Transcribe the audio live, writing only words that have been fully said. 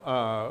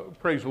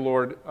Praise the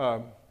Lord.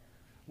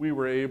 We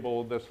were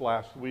able this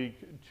last week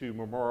to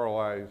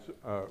memorialize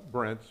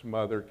Brent's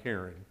mother,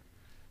 Karen,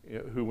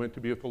 who went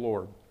to be with the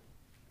Lord.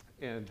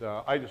 And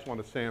I just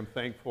want to say I'm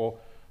thankful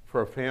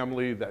for a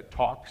family that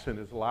talks and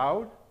is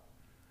loud.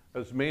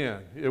 As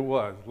man, it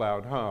was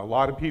loud, huh? A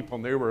lot of people,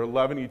 and they were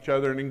loving each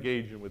other and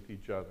engaging with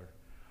each other.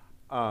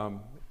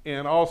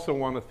 And I also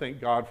want to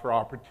thank God for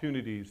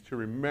opportunities to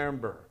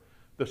remember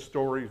the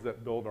stories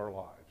that build our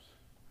lives,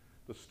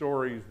 the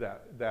stories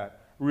that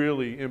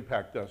really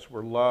impact us,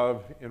 where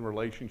love and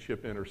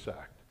relationship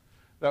intersect.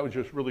 That was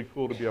just really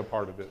cool to be a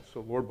part of it.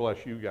 So Lord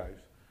bless you guys,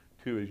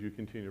 too, as you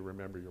continue to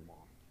remember your mom.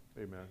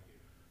 Amen.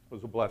 It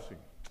was a blessing.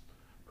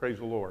 Praise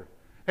the Lord.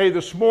 Hey,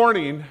 this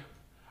morning,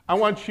 I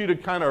want you to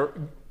kind of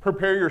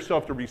prepare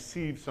yourself to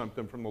receive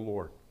something from the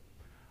Lord.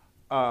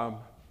 I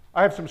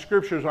have some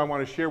scriptures I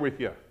want to share with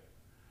you,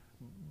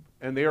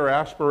 and they are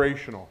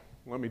aspirational,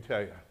 let me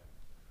tell you.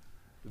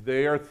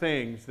 They are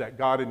things that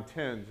God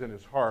intends in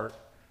his heart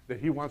that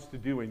he wants to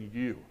do in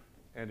you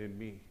and in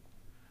me.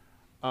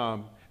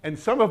 And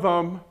some of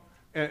them,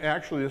 and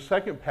actually the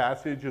second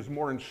passage is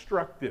more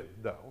instructive,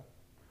 though.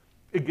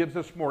 It gives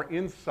us more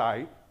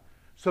insight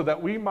so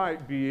that we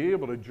might be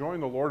able to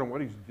join the Lord in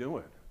what he's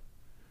doing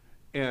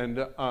and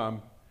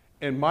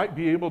might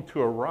be able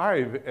to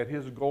arrive at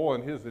his goal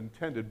and his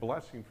intended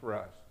blessing for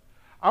us.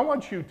 I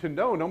want you to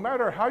know, no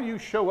matter how you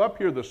show up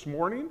here this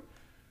morning,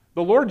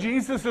 the Lord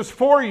Jesus is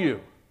for you.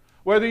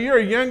 Whether you're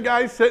a young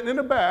guy sitting in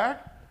the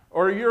back,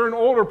 or you're an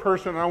older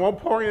person, and I won't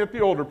point at the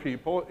older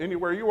people,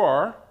 anywhere you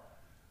are,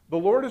 the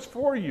Lord is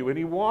for you, and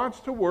he wants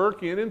to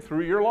work in and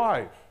through your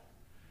life.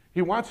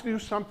 He wants to do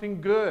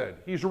something good.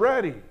 He's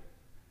ready.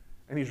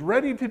 And he's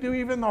ready to do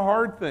even the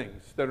hard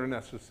things that are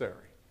necessary.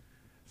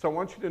 So I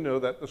want you to know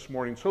that this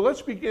morning. So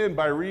let's begin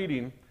by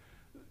reading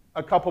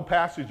a couple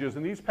passages,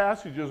 and these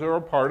passages are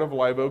a part of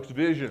Live Oak's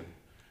vision.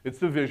 It's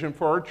the vision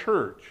for our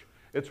church.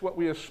 It's what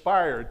we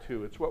aspire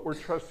to. It's what we're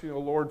trusting the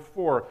Lord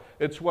for.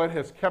 It's what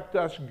has kept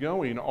us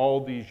going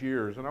all these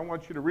years. And I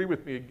want you to read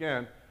with me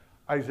again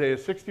Isaiah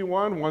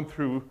 61, 1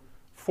 through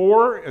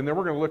 4, and then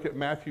we're going to look at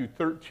Matthew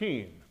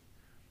 13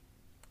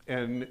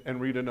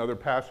 and read another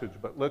passage.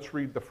 But let's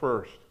read the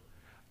first.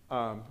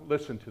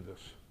 Listen to this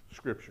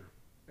scripture,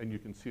 and you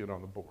can see it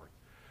on the board.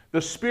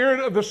 The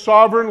Spirit of the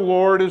Sovereign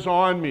Lord is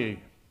on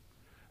me.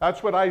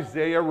 That's what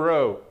Isaiah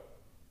wrote.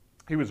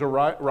 He was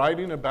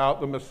writing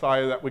about the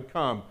Messiah that would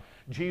come.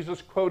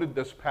 Jesus quoted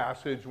this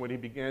passage when he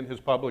began his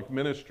public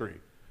ministry.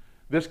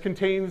 This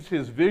contains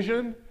his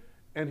vision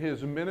and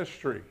his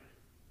ministry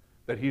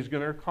that he's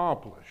going to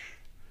accomplish.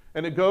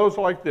 And it goes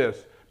like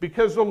this: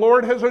 because the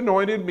Lord has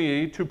anointed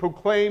me to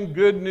proclaim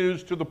good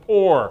news to the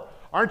poor.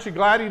 Aren't you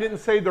glad he didn't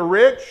say the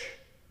rich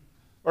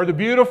or the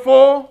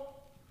beautiful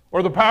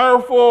or the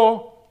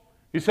powerful?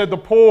 He said the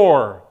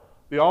poor.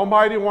 The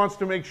Almighty wants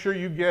to make sure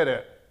you get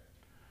it.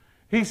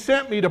 He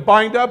sent me to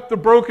bind up the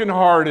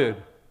brokenhearted.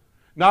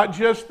 Not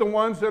just the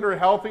ones that are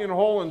healthy and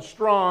whole and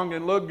strong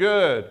and look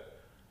good,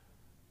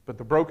 but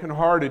the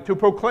brokenhearted, to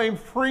proclaim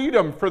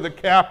freedom for the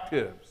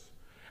captives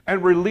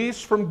and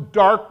release from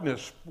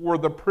darkness for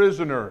the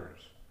prisoners,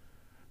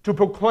 to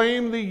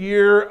proclaim the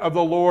year of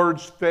the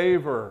Lord's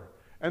favor.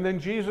 And then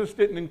Jesus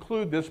didn't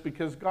include this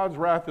because God's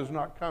wrath has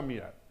not come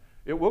yet.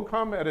 It will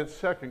come at its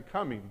second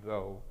coming,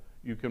 though.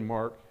 You can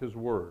mark his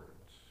words.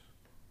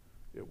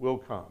 It will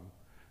come.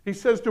 He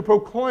says to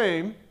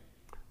proclaim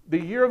the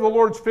year of the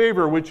Lord's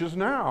favor, which is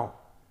now.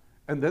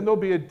 And then there'll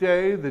be a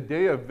day, the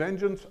day of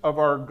vengeance of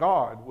our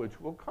God, which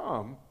will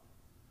come,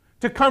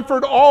 to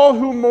comfort all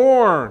who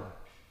mourn.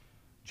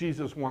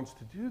 Jesus wants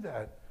to do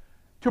that.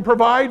 To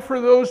provide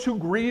for those who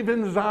grieve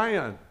in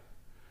Zion.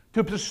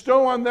 To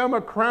bestow on them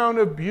a crown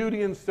of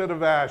beauty instead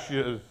of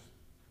ashes.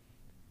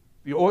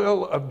 The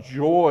oil of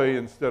joy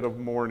instead of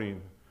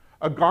mourning.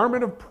 A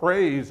garment of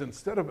praise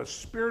instead of a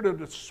spirit of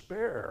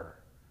despair.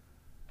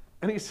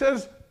 And he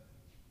says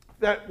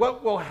that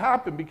what will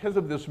happen because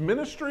of this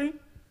ministry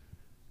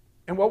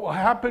and what will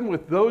happen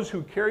with those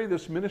who carry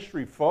this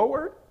ministry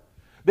forward,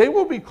 they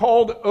will be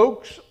called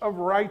oaks of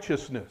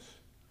righteousness,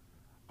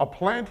 a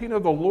planting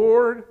of the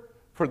Lord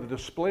for the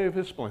display of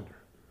his splendor.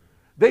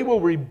 They will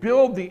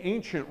rebuild the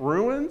ancient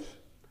ruins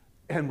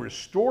and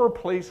restore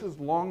places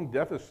long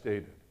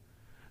devastated.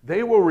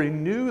 They will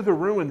renew the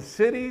ruined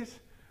cities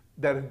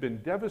that have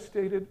been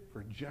devastated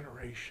for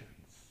generations.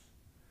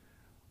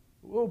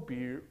 We'll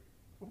be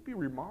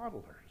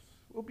remodelers.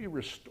 We'll be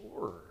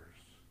restorers.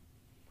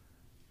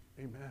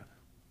 Amen.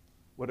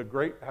 What a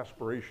great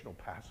aspirational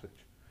passage.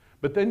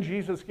 But then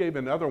Jesus gave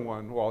another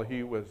one while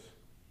he was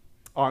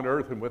on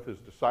earth and with his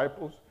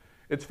disciples.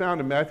 It's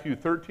found in Matthew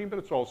 13, but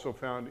it's also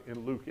found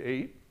in Luke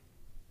 8.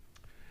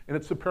 And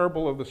it's the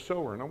parable of the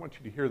sower, and I want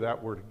you to hear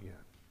that word again.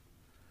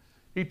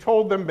 He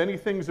told them many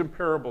things in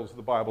parables,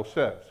 the Bible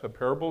says. A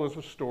parable is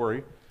a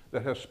story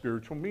that has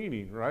spiritual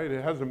meaning, right?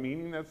 It has a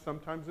meaning that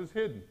sometimes is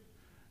hidden.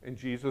 And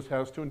Jesus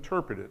has to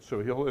interpret it,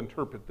 so he'll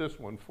interpret this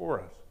one for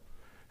us.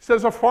 It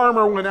says a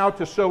farmer went out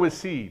to sow his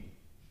seed,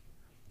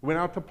 went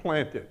out to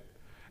plant it.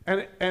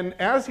 And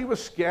as he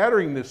was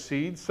scattering the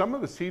seed, some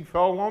of the seed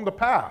fell along the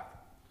path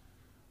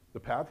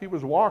he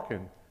was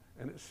walking,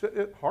 and it's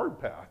a hard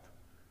path.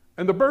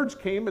 And the birds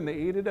came and they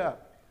ate it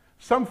up.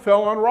 Some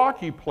fell on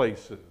rocky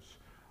places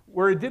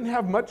where it didn't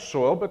have much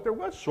soil, but there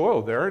was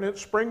soil there, and it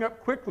sprang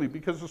up quickly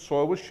because the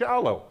soil was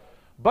shallow.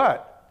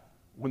 But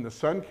when the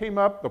sun came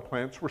up, the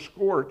plants were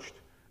scorched,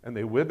 and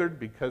they withered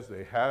because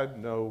they had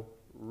no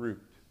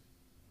root.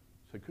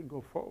 So they couldn't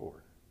go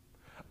forward.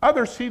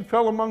 Other seed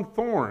fell among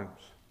thorns,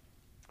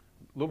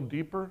 a little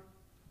deeper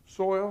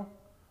soil,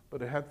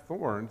 but it had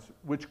thorns,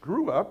 which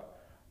grew up,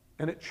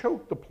 and it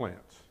choked the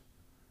plants.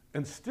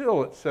 And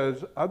still it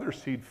says other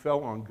seed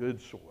fell on good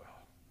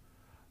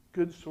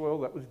soil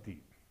that was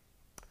deep,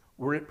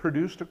 where it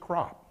produced a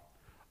crop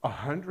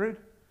 100,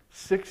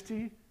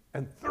 60,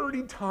 and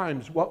 30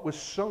 times what was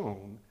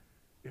sown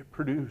it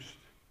produced.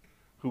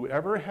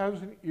 Whoever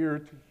has an ear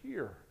to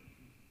hear,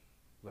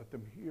 let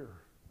them hear.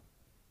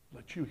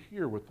 Let you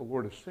hear what the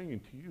Lord is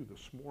saying to you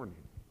this morning.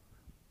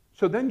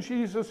 So then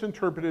Jesus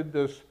interpreted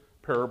this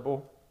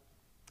parable,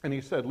 and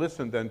he said,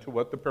 listen then to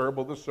what the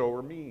parable of the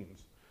sower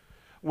means.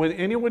 When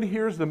anyone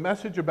hears the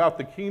message about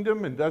the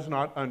kingdom and does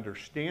not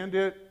understand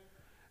it,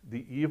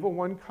 the evil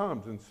one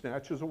comes and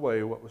snatches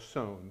away what was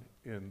sown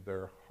in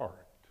their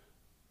heart.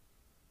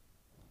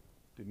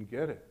 Didn't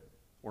get it,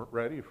 weren't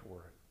ready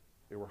for it.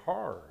 They were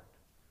hard.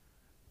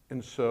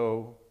 And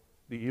so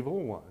the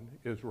evil one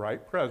is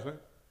right present.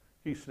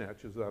 He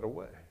snatches that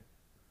away.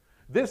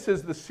 This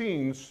is the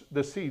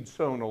seed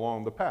sown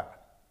along the path.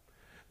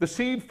 The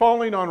seed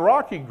falling on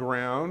rocky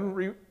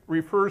ground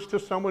refers to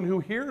someone who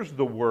hears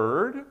the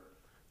word,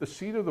 the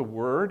seed of the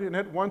word, and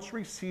at once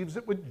receives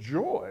it with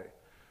joy.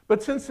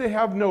 But since they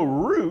have no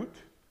root,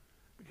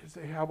 because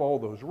they have all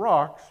those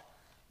rocks,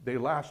 they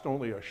last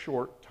only a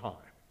short time.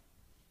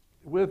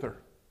 Wither.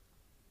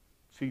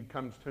 Seed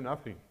comes to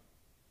nothing.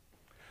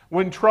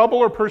 When trouble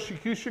or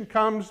persecution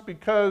comes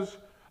because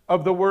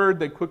of the word,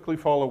 they quickly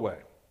fall away.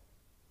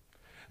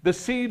 The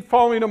seed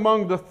falling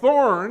among the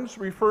thorns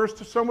refers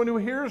to someone who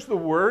hears the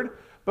word,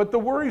 but the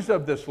worries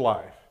of this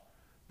life,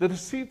 the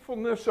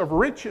deceitfulness of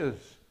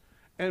riches,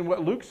 and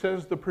what Luke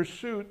says, the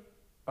pursuit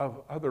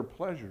of other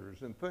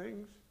pleasures and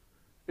things,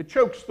 it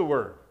chokes the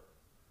word,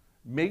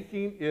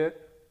 making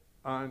it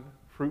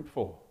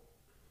unfruitful.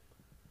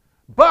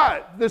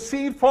 But the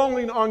seed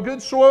falling on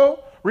good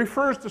soil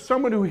refers to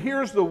someone who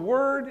hears the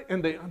word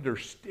and they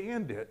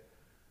understand it.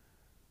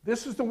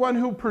 This is the one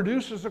who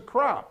produces a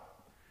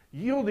crop,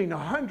 yielding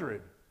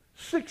 100,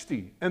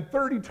 60, and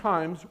 30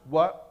 times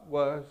what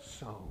was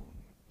sown.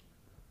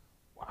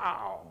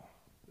 Wow,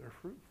 they're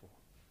fruitful.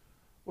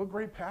 What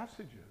great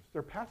passages.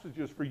 They're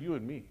passages for you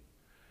and me.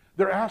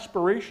 They're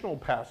aspirational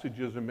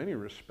passages in many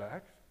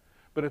respects,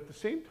 but at the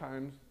same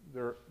time,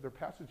 they're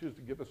passages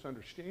to give us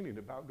understanding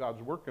about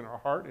God's work in our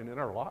heart and in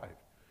our life,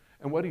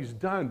 and what he's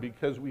done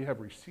because we have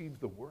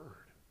received the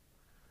word.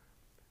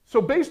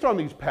 So based on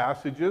these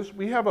passages,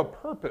 we have a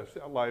purpose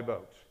at Live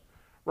Oaks,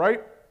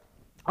 right?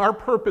 Our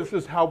purpose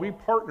is how we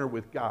partner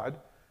with God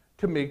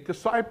to make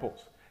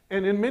disciples.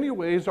 And in many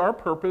ways, our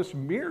purpose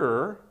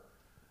mirrors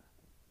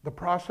the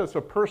process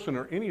a person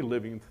or any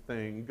living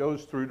thing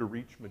goes through to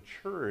reach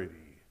maturity.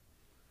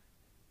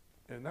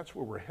 And that's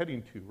where we're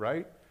heading to,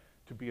 right?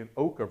 To be an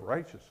oak of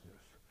righteousness.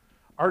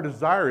 Our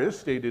desire is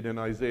stated in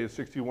Isaiah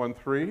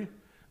 61:3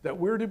 that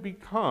we're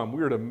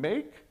to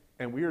make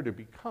and we are to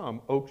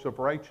become oaks of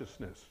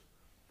righteousness.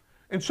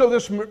 And so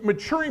this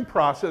maturing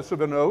process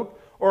of an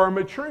oak, or a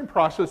maturing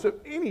process of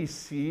any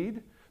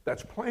seed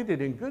that's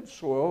planted in good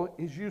soil,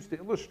 is used to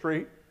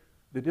illustrate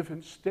the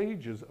different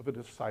stages of a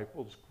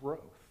disciple's growth.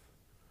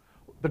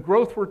 The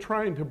growth we're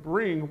trying to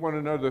bring one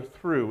another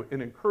through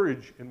and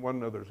encourage in one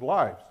another's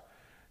lives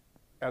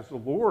as the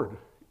Lord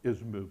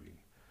is moving.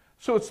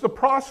 So it's the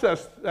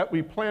process that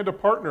we plan to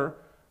partner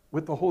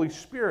with the Holy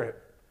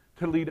Spirit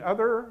to lead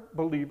other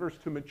believers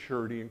to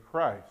maturity in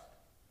Christ.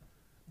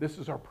 This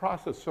is our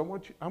process, so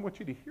I want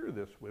you to hear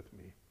this with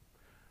me.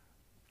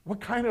 What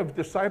kind of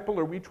disciple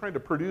are we trying to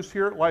produce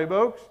here at Live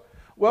Oaks?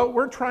 Well,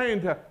 we're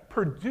trying to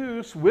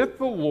produce with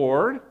the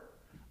Lord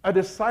a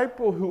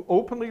disciple who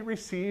openly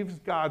receives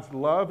God's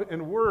love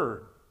and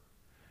word.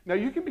 Now,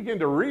 you can begin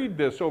to read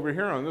this over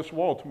here on this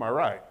wall to my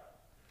right.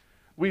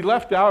 We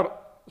left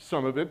out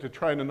some of it to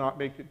try to not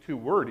make it too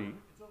wordy.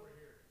 It's over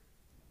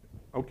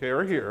here. Okay,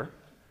 or here.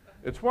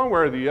 It's one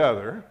way or the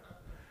other.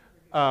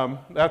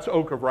 That's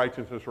oak of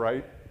righteousness,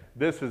 right?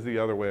 This is the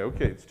other way.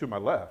 Okay, it's to my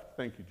left.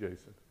 Thank you,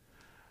 Jason.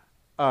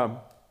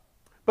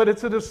 But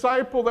it's a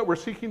disciple that we're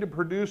seeking to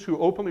produce who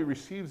openly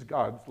receives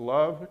God's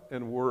love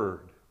and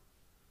word.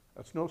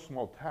 That's no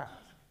small task.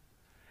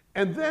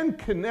 And then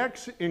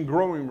connects in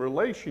growing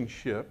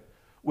relationship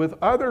with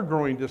other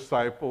growing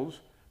disciples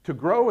to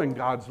grow in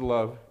God's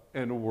love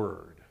and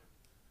word.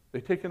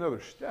 They take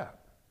another step.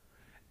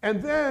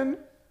 And then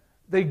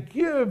they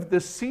give the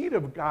seed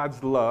of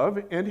God's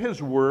love and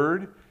his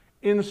word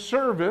in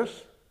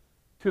service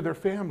to their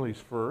families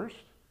first,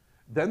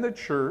 then the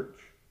church,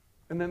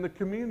 and then the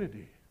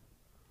community.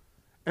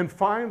 And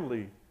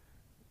finally,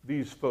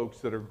 these folks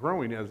that are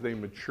growing as they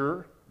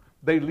mature,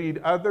 They lead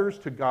others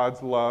to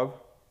God's love,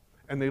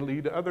 and they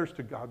lead others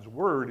to God's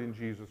word in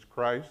Jesus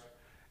Christ,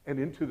 and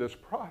into this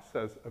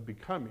process of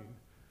becoming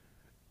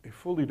a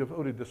fully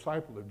devoted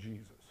disciple of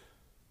Jesus.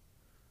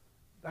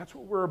 That's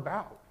what we're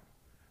about.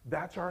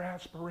 That's our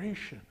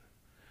aspiration.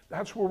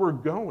 That's where we're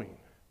going.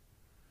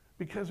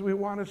 Because we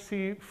want to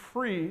see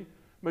free,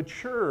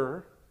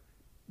 mature,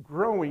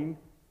 growing,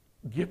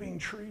 giving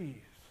trees.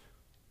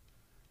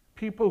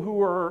 People who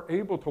are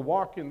able to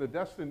walk in the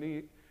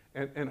destiny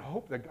and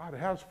hope that God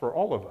has for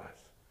all of us.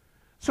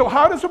 So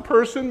how does a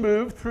person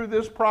move through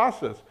this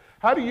process?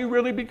 How do you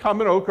really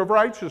become an oak of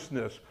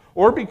righteousness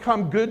or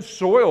become good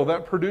soil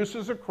that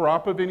produces a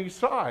crop of any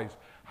size?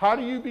 How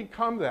do you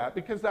become that?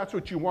 Because that's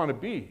what you want to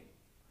be.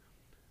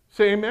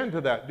 Say amen to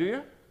that, do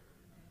you?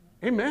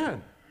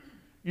 Amen.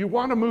 You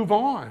want to move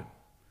on.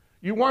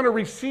 You want to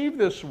receive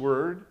this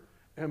word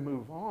and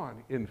move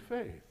on in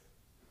faith.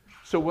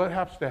 So what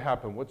has to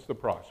happen? What's the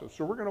process?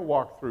 So we're going to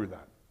walk through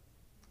that.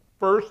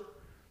 First,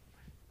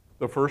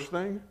 the first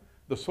thing,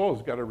 the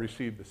soil's got to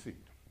receive the seed.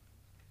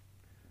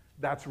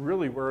 That's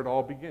really where it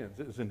all begins,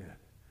 isn't it?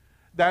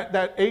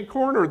 That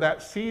acorn or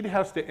that seed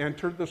has to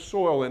enter the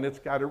soil, and it's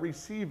got to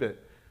receive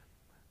it.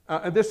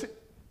 And this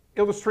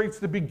illustrates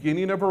the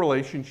beginning of a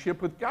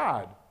relationship with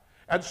God.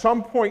 At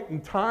some point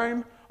in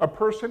time, a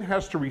person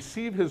has to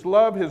receive his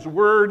love, his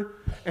word,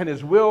 and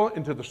his will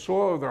into the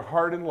soil of their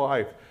heart and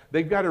life.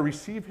 They've got to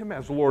receive him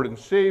as Lord and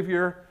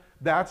Savior.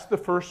 That's the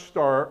first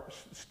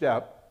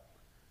step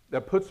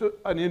that puts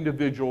an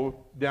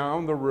individual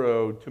down the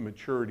road to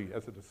maturity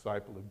as a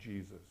disciple of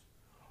Jesus.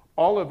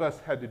 All of us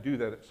had to do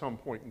that at some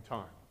point in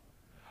time.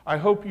 I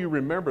hope you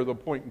remember the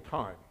point in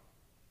time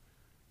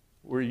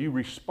where you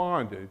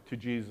responded to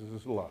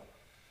Jesus' love.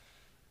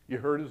 You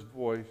heard his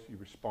voice, you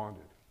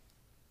responded,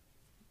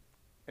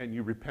 and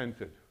you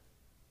repented,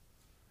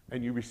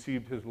 and you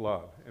received his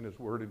love and his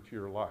word into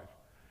your life.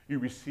 You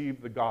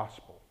received the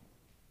gospel,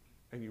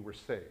 and you were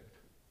saved.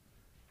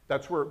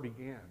 That's where it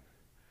began.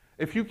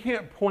 If you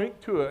can't point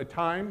to a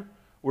time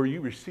where you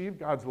received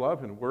God's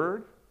love and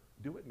word,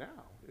 do it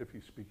now if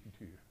he's speaking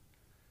to you.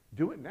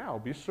 Do it now,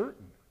 be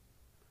certain.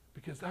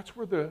 Because that's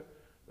where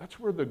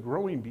the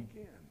growing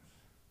begins,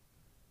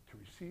 to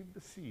receive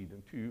the seed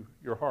into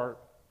your heart.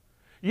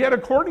 Yet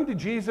according to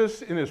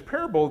Jesus in his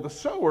parable of the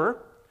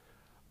sower,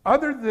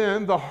 other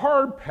than the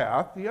hard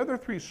path, the other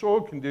three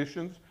soil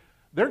conditions,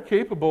 they're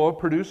capable of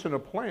producing a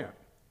plant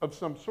of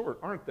some sort,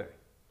 aren't they?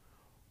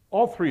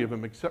 All three of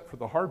them except for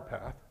the hard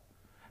path.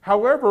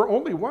 However,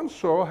 only one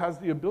soil has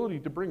the ability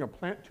to bring a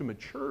plant to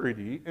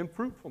maturity and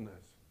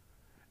fruitfulness.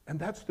 And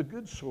that's the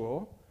good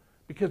soil,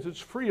 because it's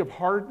free of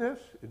hardness,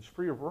 it's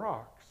free of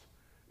rocks,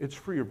 it's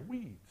free of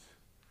weeds.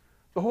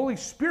 The Holy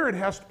Spirit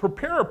has to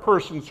prepare a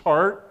person's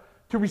heart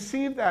to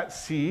receive that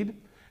seed,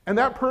 and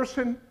that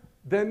person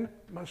then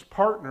must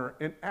partner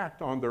and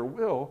act on their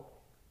will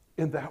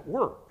in that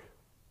work.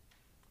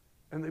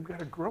 And they've got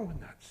to grow in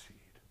that seed.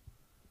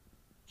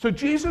 So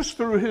Jesus,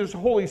 through his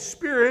Holy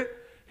Spirit,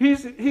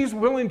 he's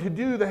willing to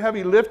do the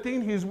heavy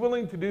lifting. He's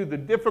willing to do the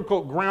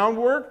difficult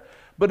groundwork.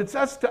 But it's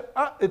up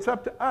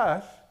to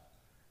us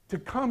to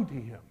come to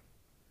him,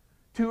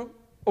 to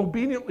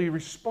obediently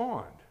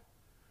respond,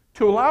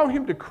 to allow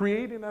him to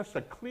create in us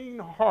a clean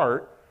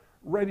heart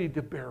ready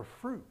to bear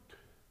fruit.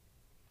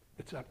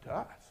 It's up to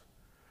us.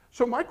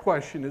 So my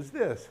question is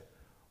this: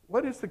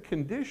 what is the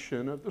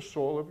condition of the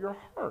soul of your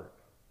heart?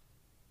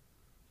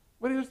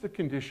 What is the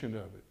condition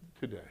of it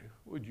today,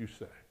 would you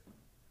say?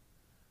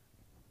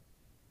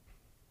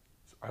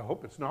 I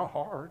hope it's not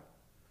hard,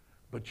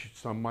 but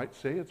some might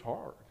say it's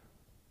hard.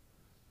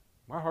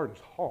 My heart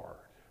is hard.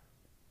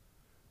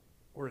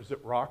 Or is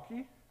it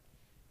rocky?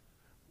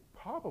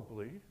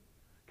 Probably,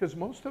 because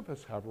most of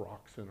us have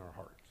rocks in our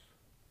hearts.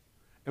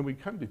 And we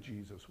come to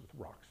Jesus with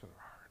rocks in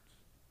our hearts.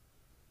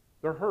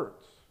 They're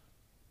hurts.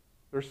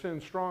 They're sin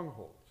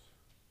strongholds.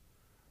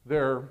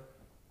 They're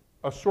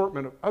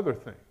assortment of other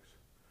things.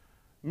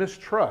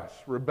 Mistrust,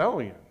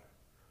 rebellion.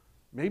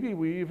 Maybe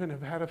we even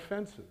have had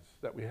offenses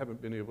that we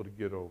haven't been able to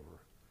get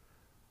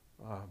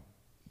over.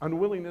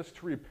 Unwillingness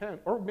to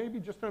repent, or maybe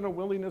just an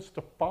unwillingness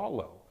to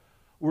follow.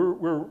 We're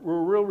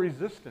real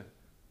resistant.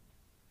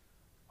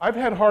 I've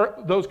had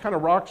those kind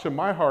of rocks in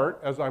my heart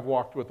as I've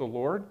walked with the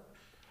Lord.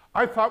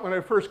 I thought when I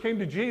first came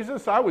to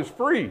Jesus, I was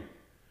free,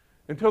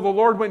 until the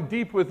Lord went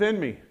deep within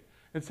me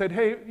and said,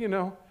 hey,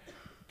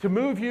 to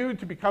move you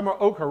to become an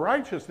oak of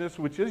righteousness,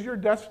 which is your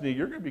destiny,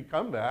 you're going to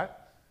become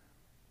that.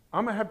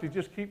 I'm going to have to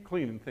just keep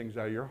cleaning things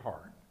out of your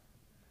heart.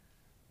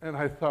 And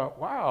I thought,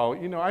 wow,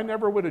 I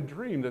never would have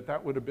dreamed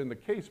that would have been the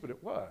case, but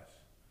it was.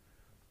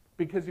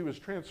 Because he was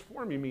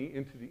transforming me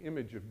into the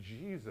image of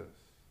Jesus.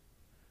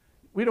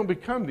 We don't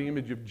become the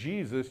image of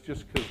Jesus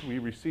just because we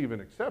receive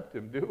and accept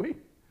him, do we?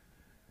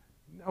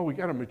 No, we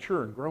got to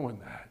mature and grow in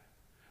that.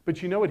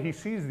 But you know what? He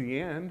sees the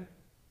end,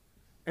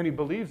 and he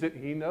believes it.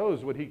 He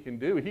knows what he can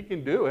do. He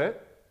can do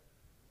it.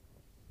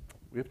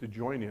 We have to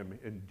join him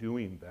in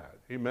doing that.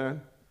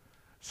 Amen?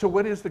 So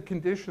what is the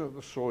condition of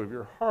the soil of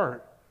your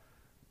heart?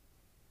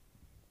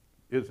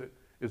 Is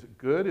it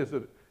good?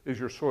 Is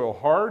your soil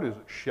hard? Is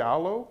it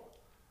shallow?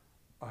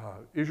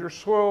 Is your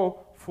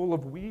soil full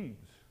of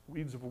weeds?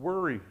 Weeds of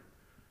worry,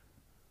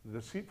 the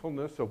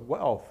deceitfulness of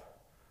wealth,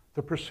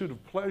 the pursuit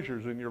of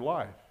pleasures in your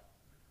life?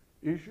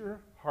 Is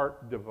your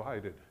heart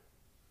divided?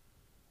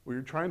 Where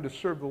you're trying to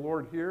serve the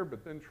Lord here,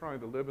 but then trying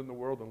to live in the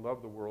world and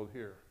love the world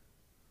here?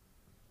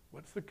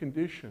 What's the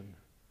condition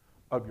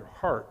of your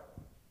heart?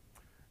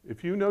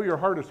 If you know your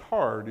heart is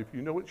hard, if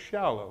you know it's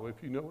shallow,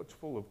 if you know it's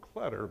full of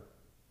clutter,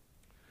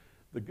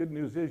 the good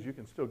news is you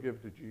can still give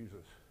it to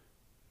Jesus,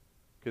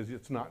 because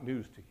it's not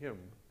news to him,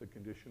 the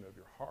condition of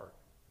your heart.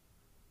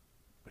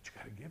 But you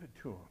got to give it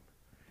to him.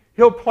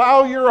 He'll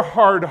plow your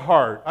hard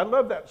heart. I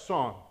love that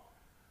song.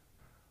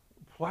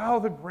 Plow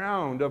the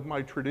ground of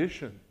my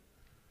tradition.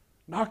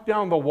 Knock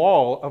down the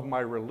wall of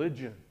my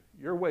religion.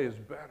 Your way is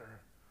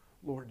better.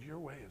 Lord, your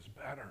way is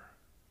better.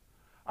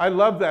 I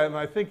love that, and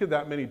I think of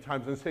that many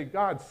times and say,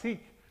 God,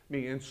 seek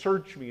me and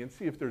search me and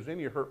see if there's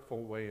any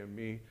hurtful way in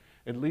me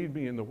and lead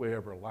me in the way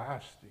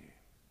everlasting.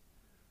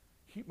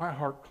 Keep my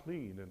heart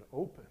clean and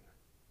open.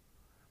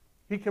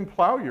 He can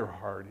plow your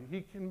heart.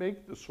 He can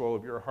make the soil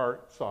of your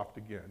heart soft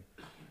again.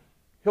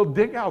 He'll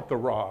dig out the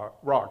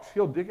rocks.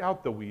 He'll dig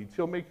out the weeds.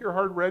 He'll make your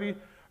heart ready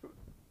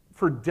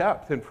for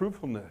depth and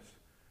fruitfulness.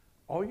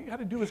 All you got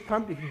to do is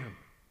come to him,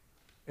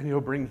 and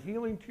he'll bring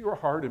healing to your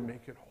heart and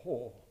make it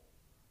whole,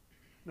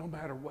 no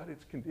matter what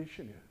its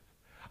condition is.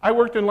 I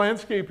worked in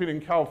landscaping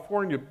in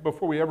California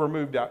before we ever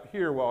moved out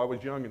here while I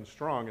was young and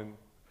strong, and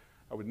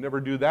I would never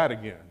do that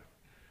again.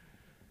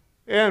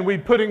 And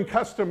we'd put in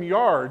custom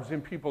yards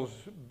in people's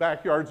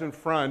backyards in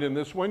front. In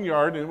this one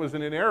yard, and it was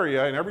in an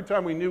area, and every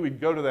time we knew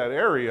we'd go to that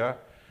area,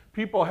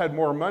 people had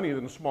more money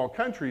than small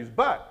countries,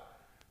 but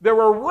there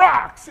were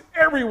rocks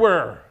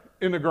everywhere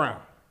in the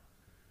ground.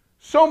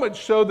 So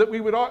much so that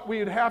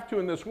we'd have to,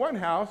 in this one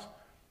house,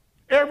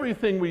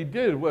 everything we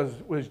did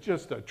was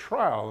just a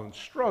trial and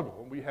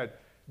struggle. We had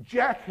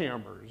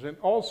jackhammers and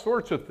all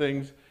sorts of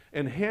things,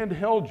 and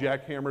handheld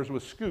jackhammers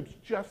with scoops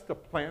just to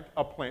plant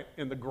a plant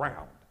in the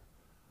ground.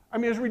 I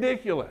mean, it's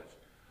ridiculous.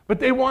 But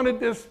they wanted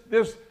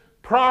this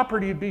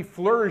property to be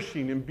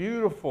flourishing and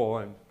beautiful,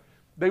 and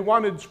they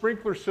wanted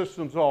sprinkler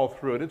systems all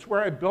through it. It's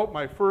where I built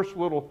my first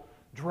little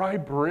dry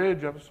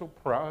bridge. I was so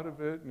proud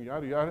of it, and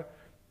yada, yada.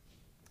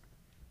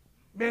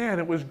 Man,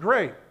 it was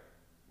great.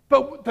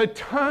 But the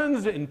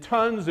tons and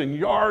tons and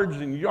yards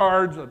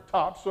of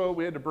topsoil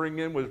we had to bring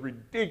in was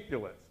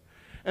ridiculous.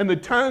 And the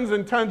tons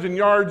and tons and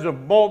yards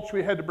of mulch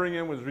we had to bring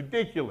in was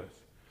ridiculous.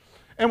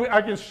 And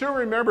I can still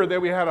remember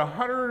that we had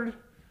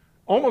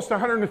almost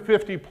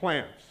 150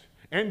 plants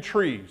and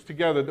trees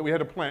together that we had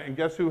to plant. And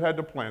guess who had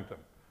to plant them?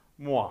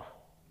 Moi.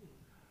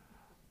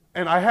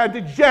 And I had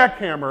to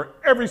jackhammer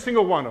every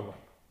single one of them.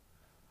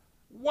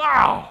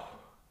 Wow!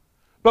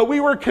 But we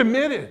were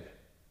committed.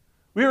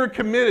 We were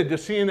committed to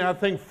seeing that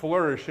thing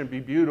flourish and be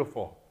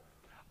beautiful.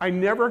 I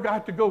never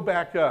got to go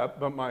back up,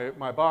 but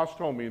my boss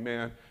told me,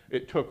 man,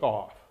 it took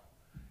off.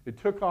 It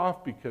took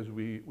off because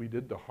we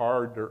did the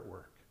hard dirt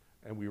work,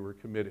 and we were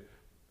committed.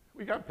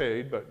 We got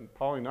paid, but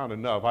probably not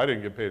enough. I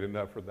didn't get paid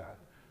enough for that.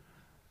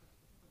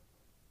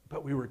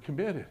 But we were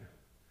committed.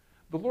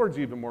 The Lord's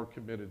even more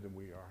committed than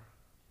we are.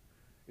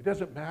 It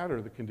doesn't matter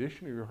the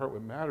condition of your heart.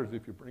 What matters is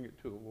if you bring it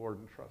to the Lord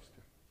and trust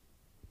him.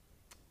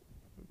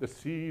 The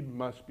seed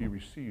must be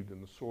received in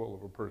the soil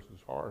of a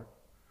person's heart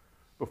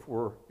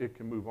before it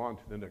can move on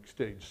to the next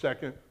stage.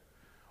 Second,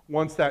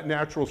 once that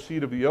natural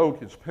seed of the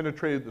oak has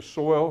penetrated the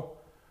soil,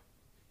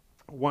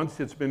 once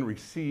it's been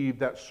received,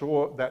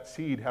 that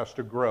seed has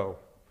to grow.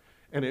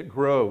 And it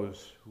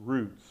grows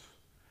roots,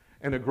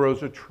 and it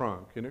grows a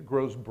trunk, and it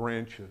grows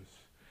branches.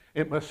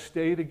 It must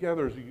stay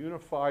together as a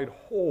unified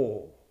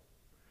whole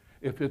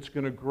if it's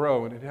going to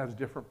grow, and it has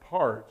different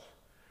parts.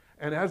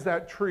 And as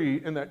that tree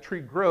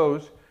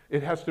grows,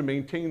 it has to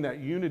maintain that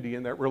unity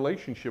and that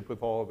relationship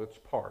with all of its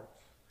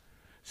parts.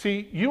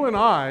 See, you and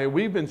I,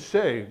 we've been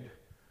saved.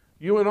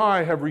 You and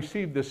I have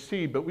received this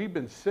seed, but we've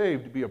been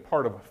saved to be a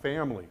part of a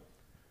family.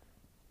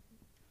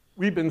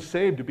 We've been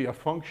saved to be a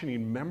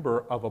functioning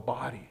member of a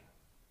body.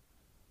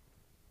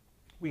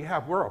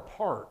 We're a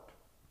part,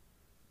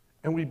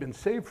 and we've been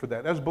saved for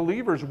that. As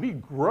believers, we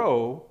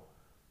grow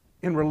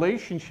in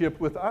relationship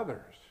with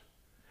others.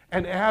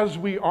 And as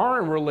we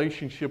are in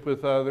relationship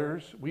with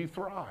others, we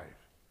thrive.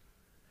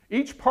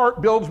 Each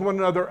part builds one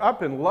another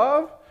up in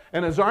love,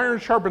 and as iron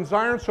sharpens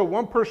iron, so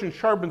one person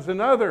sharpens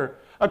another.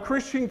 A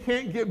Christian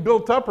can't get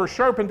built up or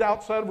sharpened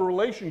outside of a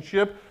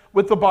relationship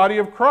with the body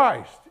of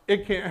Christ.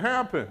 It can't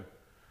happen.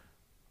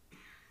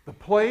 The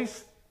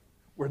place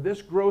where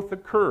this growth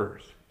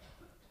occurs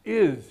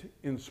is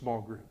in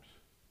small groups.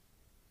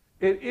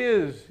 It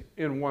is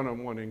in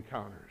one-on-one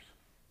encounters.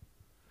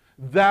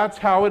 That's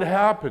how it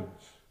happens,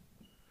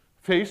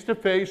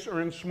 face-to-face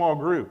or in small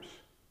groups.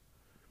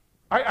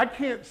 I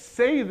can't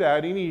say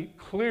that any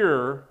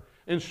clearer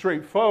and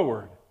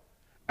straightforward.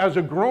 As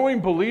a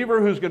growing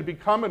believer who's going to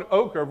become an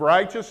oak of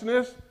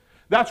righteousness,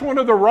 that's one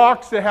of the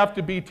rocks that have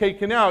to be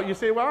taken out. You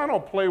say, well, I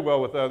don't play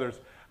well with others.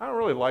 I don't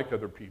really like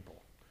other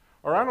people.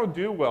 Or I don't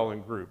do well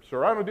in groups.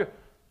 Or I don't do...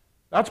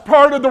 That's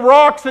part of the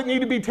rocks that need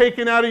to be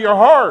taken out of your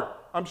heart.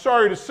 I'm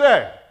sorry to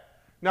say.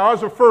 Now, I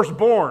was a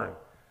firstborn,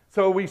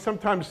 so we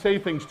sometimes say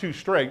things too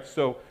straight,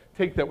 so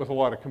take that with a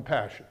lot of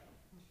compassion.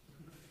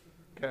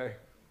 Okay?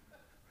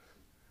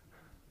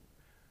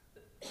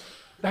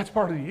 That's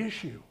part of the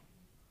issue.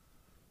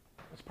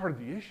 That's part of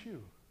the issue.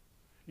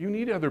 You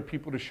need other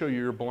people to show you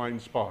your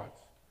blind spots.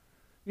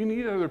 You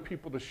need other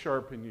people to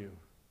sharpen you.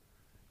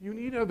 You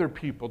need other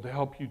people to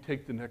help you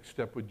take the next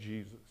step with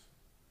Jesus.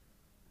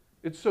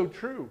 It's so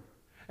true.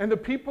 And the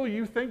people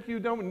you think you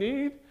don't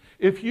need,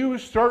 if you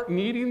start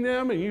needing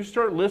them and you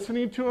start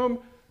listening to them,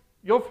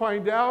 you'll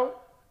find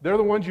out they're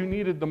the ones you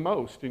needed the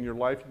most in your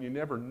life and you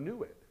never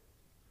knew it.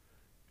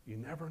 You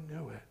never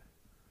knew it.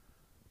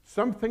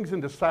 Some things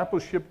in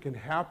discipleship can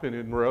happen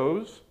in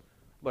rows,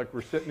 like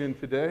we're sitting in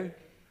today,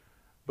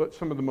 but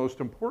some of the most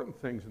important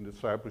things in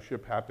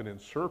discipleship happen in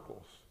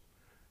circles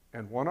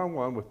and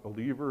one-on-one with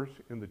believers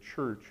in the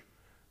church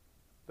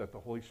that the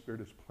Holy Spirit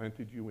has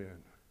planted you in.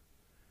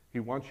 He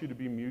wants you to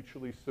be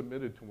mutually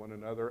submitted to one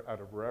another out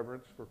of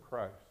reverence for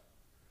Christ.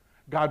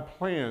 God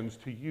plans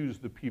to use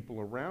the people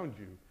around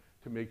you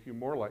to make you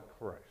more like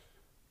Christ.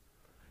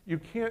 You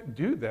can't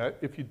do that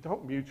if you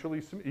don't mutually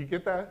submit. You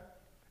get that?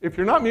 If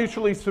you're not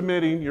mutually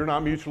submitting, you're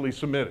not mutually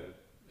submitted.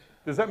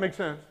 Does that make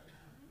sense?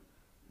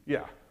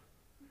 Yeah.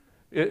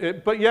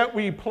 But yet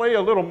we play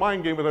a little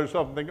mind game with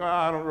ourselves and think, oh,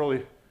 I don't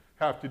really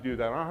have to do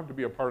that. I don't have to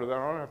be a part of that.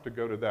 I don't have to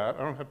go to that. I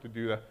don't have to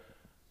do that.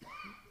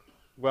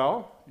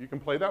 Well, you can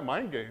play that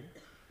mind game,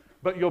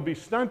 but you'll be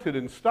stunted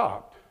and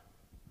stopped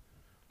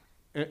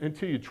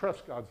until you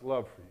trust God's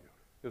love for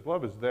you. His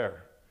love is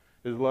there.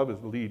 His love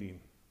is leading.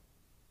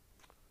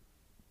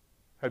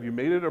 Have you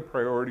made it a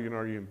priority, and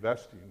are you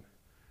investing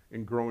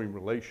in growing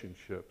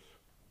relationships?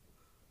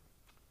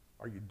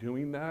 Are you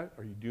doing that?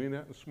 Are you doing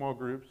that in small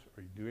groups?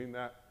 Are you doing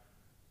that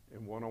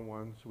in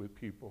one-on-ones with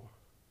people?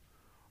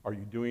 Are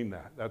you doing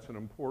that? That's an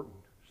important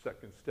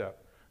second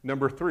step.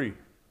 Number 3,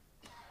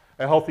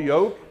 a healthy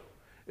oak,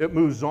 it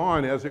moves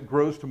on as it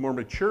grows to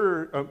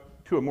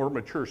a more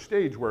mature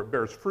stage where it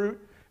bears fruit,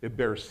 it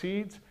bears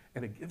seeds,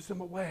 and it gives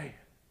them away.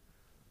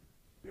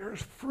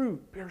 Bears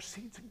fruit, bears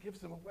seeds, and gives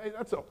them away.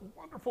 That's a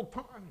wonderful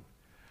time.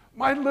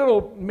 My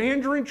little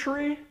mandarin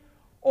tree,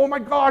 oh my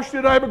gosh,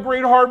 did I have a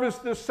great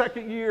harvest this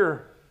second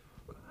year.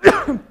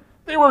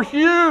 They were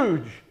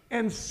huge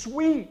and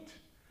sweet,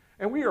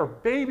 and we are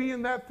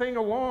babying that thing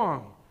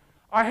along.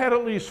 I had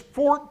at least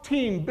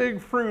 14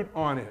 big fruit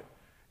on it,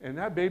 and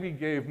that baby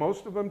gave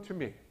most of them to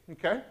me,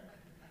 okay?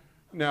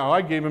 Now,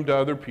 I gave them to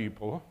other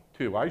people,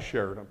 too. I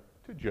shared them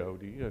to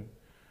Jody,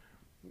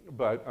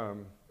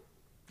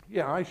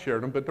 yeah, I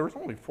shared them, but there was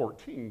only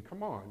 14.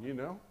 Come on, you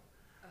know?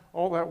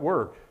 All that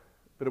work,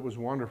 but it was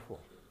wonderful.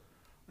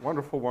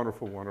 Wonderful,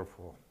 wonderful,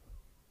 wonderful.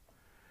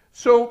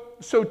 So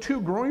too,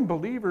 growing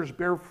believers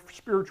bear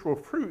spiritual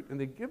fruit, and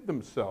they give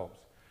themselves.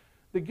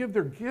 They give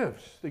their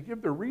gifts. They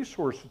give their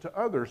resources to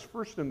others,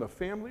 first in the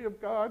family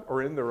of God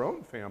or in their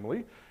own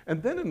family,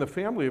 and then in the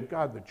family of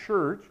God, the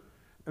church,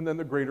 and then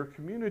the greater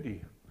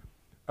community.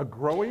 A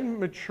growing,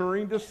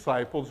 maturing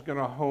disciple is going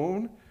to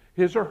hone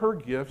his or her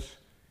gifts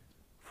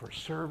for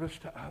service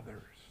to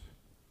others.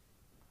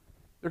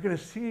 They're going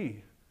to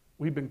see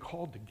we've been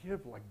called to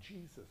give like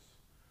Jesus.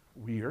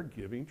 We are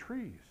giving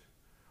trees.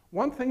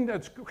 One thing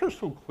that's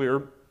crystal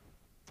clear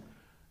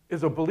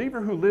is a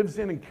believer who lives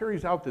in and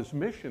carries out this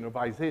mission of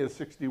Isaiah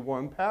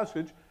 61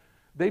 passage,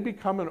 they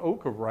become an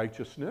oak of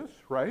righteousness,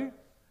 right?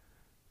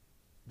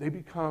 They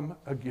become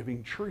a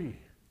giving tree.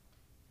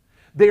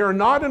 They are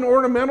not an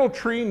ornamental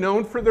tree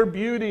known for their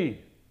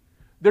beauty.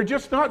 They're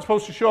just not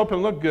supposed to show up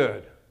and look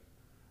good,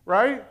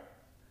 right?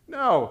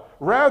 No,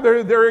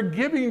 rather they're a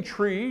giving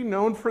tree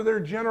known for their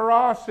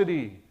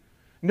generosity,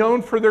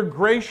 known for their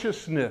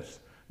graciousness,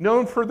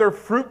 known for their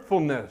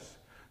fruitfulness,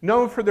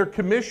 known for their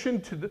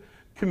commitment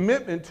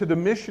to the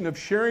mission of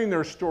sharing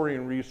their story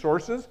and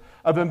resources,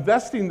 of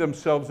investing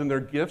themselves in their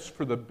gifts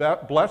for the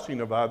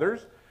blessing of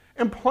others,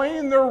 and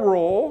playing their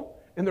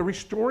role in the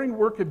restoring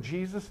work of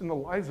Jesus in the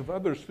lives of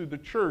others through the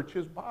church,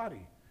 his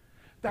body.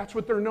 That's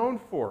what they're known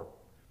for.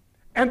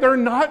 And they're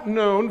not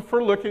known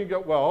for looking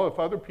at, well, if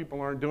other people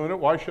aren't doing it,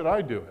 why should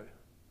I do it?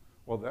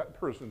 Well, that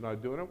person's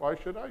not doing it, why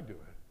should I do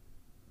it?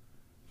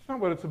 It's not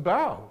what it's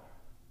about.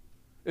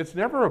 It's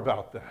never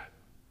about that.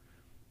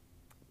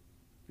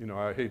 You know,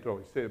 I hate to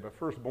always say it, but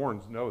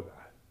firstborns know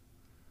that.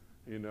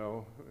 You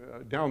know,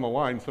 down the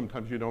line,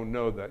 sometimes you don't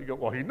know that. You go,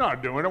 well, he's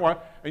not doing it. Why?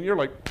 And you're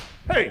like,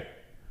 hey,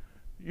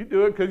 you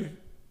do it because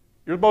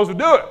you're supposed to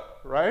do it,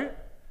 right?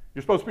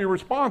 You're supposed to be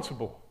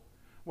responsible.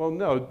 Well,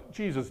 no,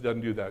 Jesus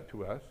doesn't do that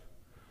to us.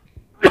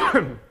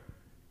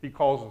 He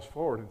calls us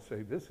forward and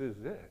say, this is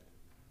it.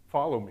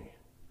 Follow me.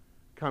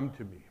 Come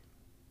to me.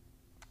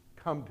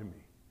 Come to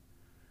me.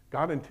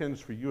 God intends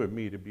for you and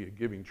me to be a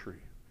giving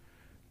tree,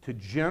 to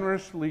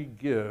generously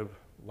give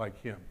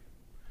like him.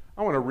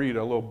 I want to read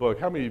a little book.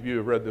 How many of you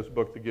have read this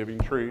book, The Giving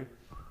Tree?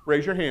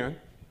 Raise your hand.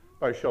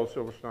 By Shel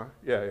Silverstein.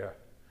 Yeah. A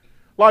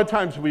lot of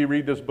times we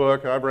read this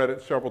book. I've read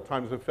it several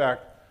times. In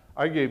fact,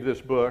 I gave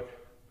this book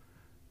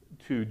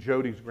to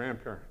Jody's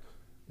grandparents.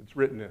 It's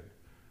written in.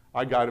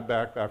 I got it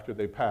back after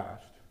they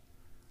passed.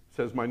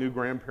 says, my new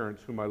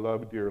grandparents, whom I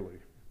love dearly,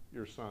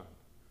 your son,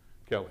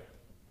 Kelly.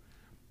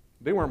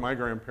 They weren't my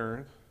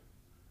grandparents,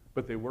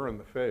 but they were in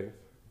the faith.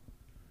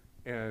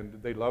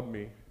 And they loved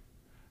me,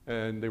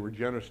 and they were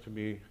generous to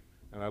me,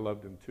 and I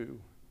loved them too,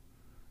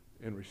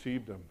 and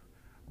received them.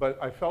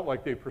 But I felt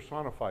like they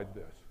personified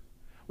this.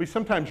 We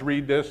sometimes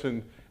read this,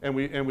 and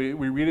we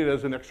read it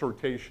as an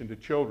exhortation to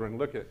children.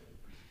 Look at,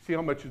 see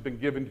how much has been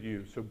given to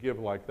you, so give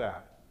like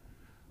that.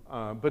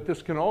 But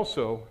this can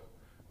also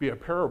be a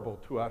parable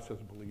to us as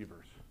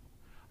believers.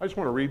 I just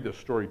want to read this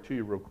story to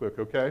you real quick,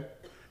 okay?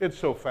 It's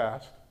so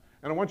fast.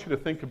 And I want you to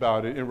think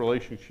about it in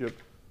relationship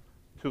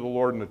to the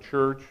Lord and the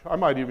church. I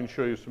might even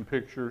show you some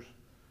pictures.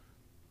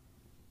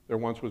 There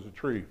once was a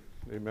tree,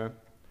 amen?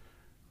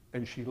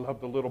 And she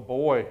loved a little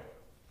boy.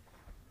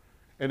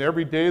 And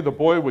every day the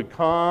boy would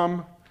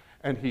come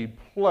and he'd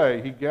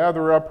play. He'd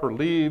gather up her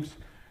leaves.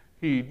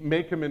 He'd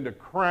make them into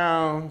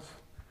crowns.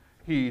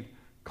 He'd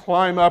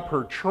climb up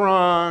her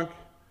trunk.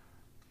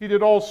 He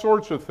did all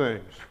sorts of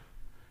things.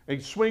 And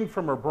he'd swing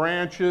from her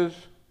branches.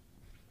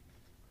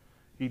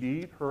 He'd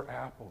eat her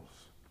apples.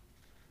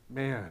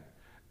 Man.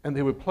 And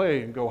they would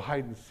play and go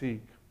hide and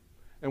seek.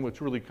 And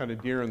what's really kind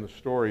of dear in the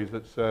story is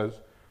it says,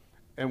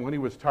 and when he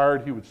was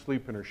tired, he would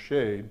sleep in her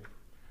shade.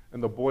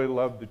 And the boy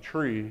loved the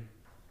tree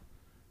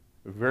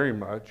very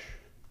much,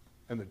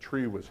 and the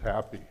tree was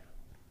happy.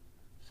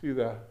 See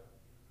that?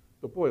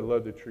 The boy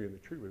loved the tree, and the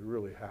tree was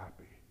really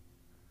happy.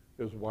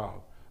 It was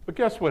wild. But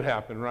guess what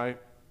happened, right?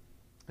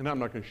 And I'm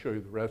not going to show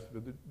you the rest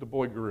of it. The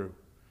boy grew.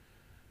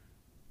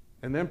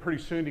 And then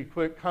pretty soon he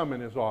quit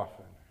coming as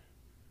often.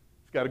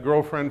 He's got a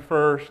girlfriend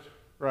first,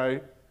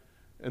 right?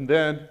 And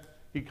then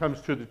he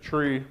comes to the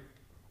tree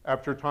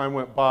after time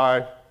went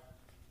by.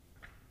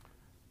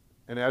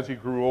 And as he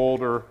grew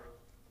older,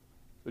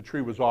 the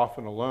tree was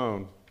often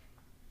alone.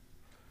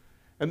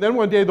 And then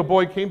one day the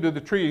boy came to the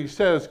tree, he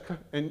says,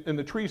 and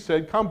the tree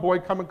said, come boy,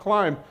 come and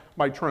climb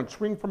my trunk,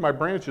 swing from my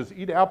branches,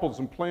 eat apples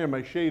and play in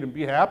my shade and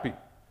be happy.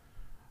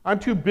 I'm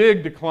too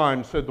big to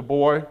climb, said the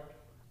boy,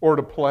 or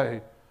to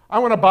play. I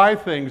want to buy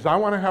things, I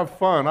want to have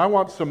fun, I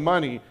want some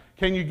money.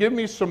 Can you give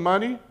me some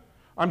money?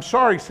 I'm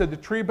sorry, said the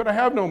tree, but I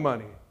have no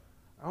money.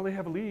 I only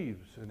have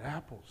leaves and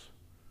apples.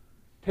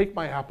 Take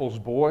my apples,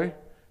 boy,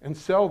 and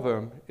sell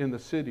them in the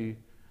city,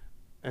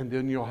 and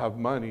then you'll have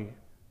money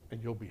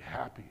and you'll be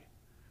happy.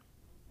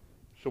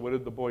 So what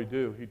did the boy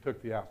do? He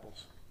took the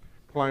apples,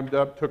 climbed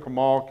up, took them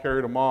all,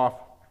 carried them off,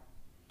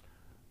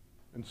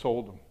 and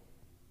sold them.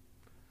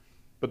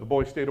 But the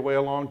boy stayed away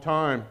a long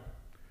time,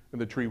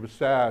 and the tree was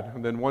sad.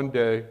 And then one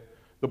day,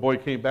 the boy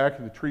came back,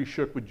 and the tree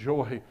shook with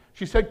joy.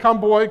 She said, come,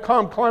 boy,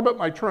 come, climb up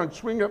my trunk,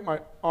 swing up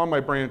on my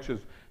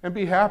branches, and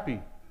be happy.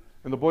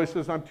 And the boy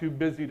says, I'm too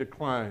busy to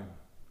climb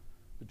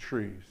the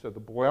tree, said the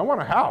boy. I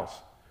want a house.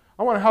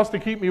 I want a house to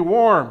keep me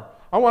warm.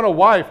 I want a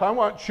wife. I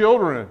want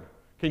children.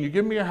 Can you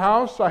give me a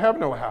house? I have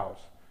no house.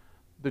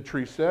 The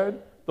tree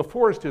said, the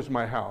forest is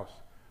my house,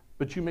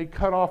 but you may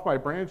cut off my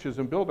branches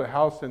and build a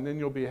house, and then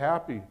you'll be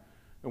happy.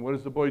 And what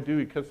does the boy do?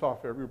 He cuts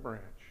off every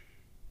branch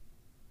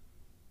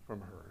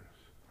from hers.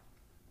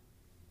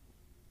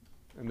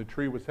 And the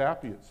tree was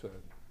happy, it said.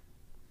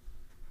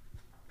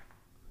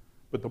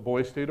 But the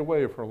boy stayed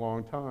away for a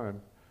long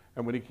time.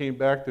 And when he came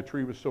back, the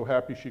tree was so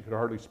happy she could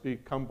hardly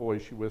speak. Come, boy,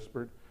 she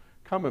whispered.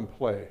 Come and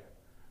play.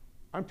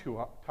 I'm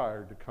too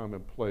tired to come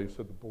and play,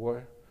 said the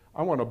boy.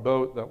 I want a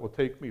boat that will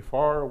take me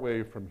far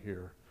away from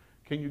here.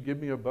 Can you give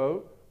me a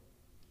boat?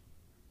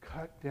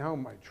 Cut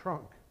down my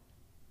trunk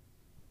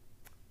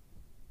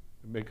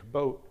and make a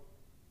boat,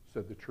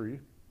 said the tree.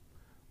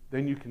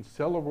 Then you can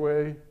sail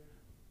away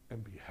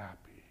and be happy.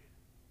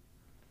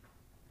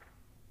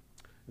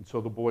 And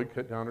so the boy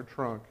cut down her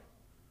trunk,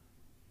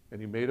 and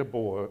he made a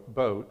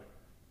boat,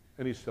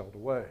 and he sailed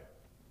away.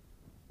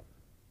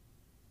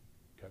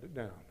 Cut it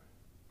down.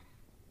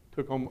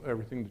 Took home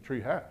everything the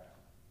tree had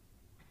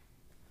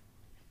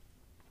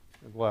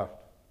and left.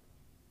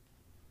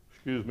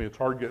 Excuse me, it's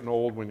hard getting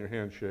old when your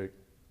hands shake.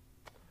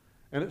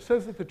 And it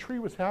says that the tree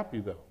was happy,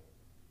 though,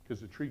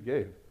 because the tree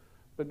gave,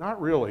 but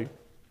not really.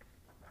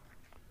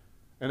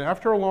 And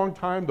after a long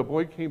time, the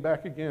boy came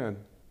back again.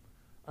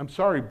 I'm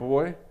sorry,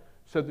 boy,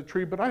 said the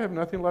tree, but I have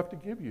nothing left to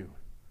give you.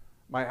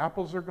 My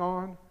apples are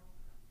gone.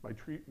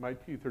 My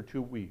teeth are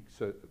too weak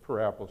for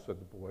apples, said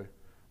the boy.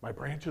 My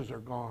branches are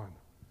gone,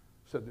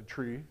 said the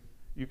tree.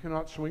 You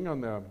cannot swing on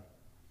them.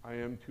 I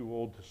am too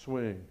old to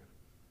swing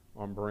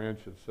on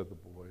branches, said the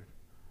boy.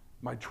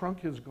 My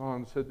trunk is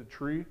gone, said the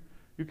tree.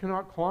 You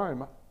cannot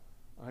climb.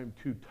 I am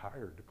too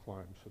tired to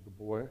climb, said the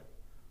boy.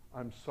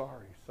 I'm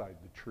sorry, sighed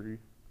the tree.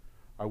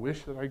 I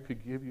wish that I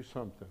could give you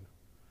something,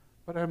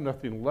 but I have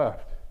nothing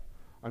left.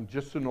 I'm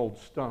just an old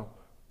stump.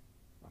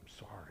 I'm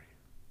sorry.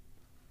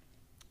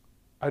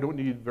 I don't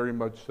need very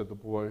much, said the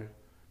boy.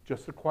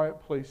 Just a quiet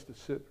place to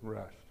sit and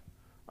rest.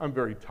 I'm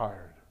very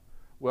tired.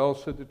 Well,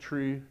 said the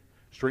tree,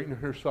 straightening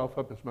herself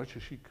up as much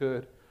as she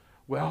could.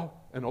 Well,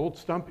 an old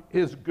stump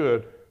is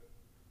good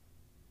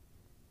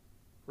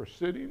for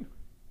sitting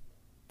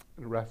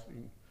and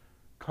resting.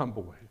 Come,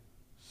 boy,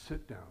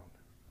 sit down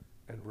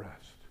and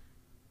rest.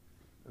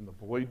 And the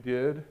boy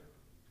did,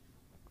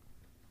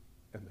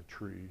 and the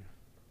tree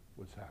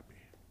was happy.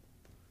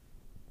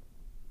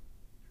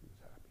 She was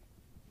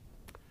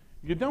happy.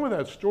 You get done with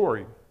that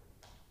story,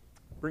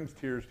 it brings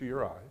tears to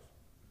your eyes.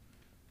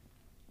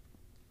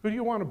 Who do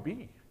you want to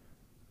be?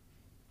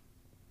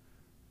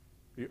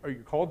 Are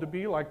you called to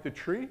be like the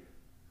tree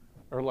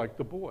or like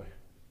the boy?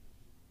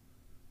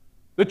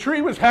 The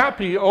tree was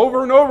happy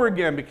over and over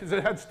again because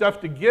it had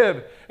stuff to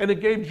give, and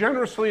it gave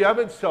generously of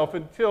itself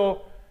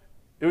until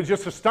it was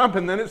just a stump,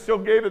 and then it still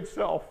gave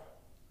itself.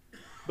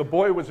 The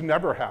boy was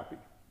never happy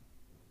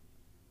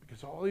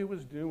because all he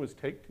was doing was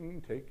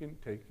taking,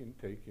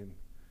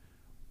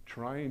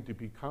 trying to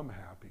become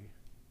happy,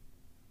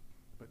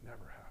 but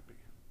never happy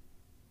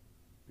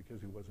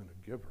because he wasn't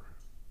a giver.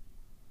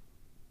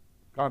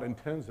 God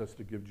intends us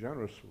to give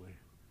generously,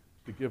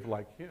 to give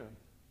like him,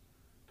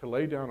 to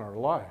lay down our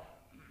life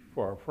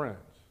for our friends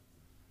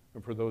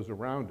and for those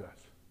around us.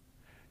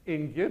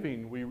 In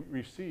giving, we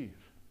receive.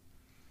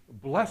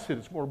 Blessed,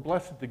 it's more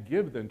blessed to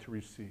give than to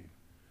receive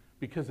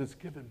because it's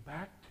given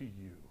back to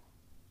you.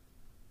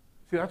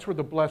 See, that's where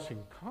the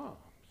blessing comes.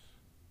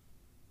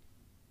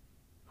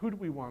 Who do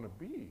we want to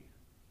be?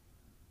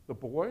 The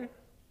boy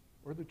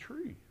or the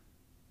tree?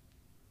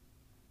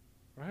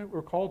 Right?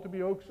 We're called to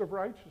be oaks of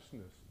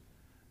righteousness.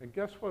 And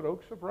guess what?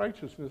 Oaks of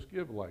righteousness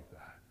give like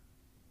that.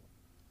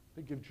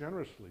 They give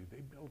generously.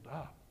 They build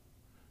up.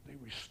 They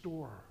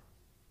restore.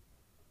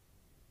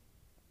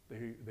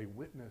 They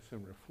witness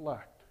and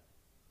reflect.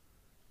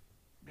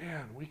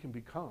 Man, we can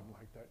become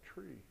like that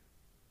tree.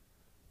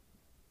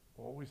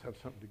 We'll always have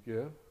something to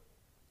give,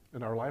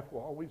 and our life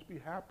will always be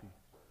happy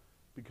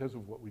because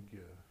of what we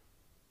give.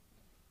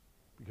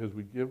 Because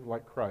we give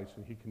like Christ,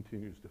 and he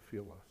continues to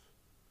fill us.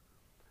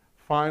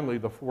 Finally,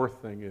 the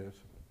fourth thing is,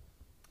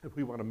 if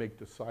we want to make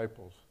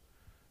disciples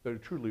that are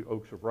truly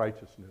oaks of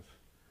righteousness,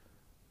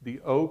 the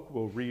oak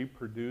will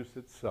reproduce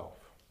itself.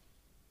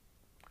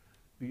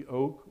 The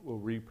oak will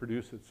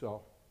reproduce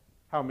itself.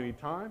 How many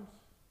times?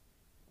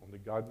 Only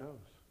God knows.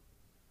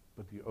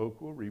 But the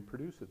oak will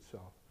reproduce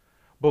itself.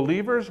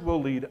 Believers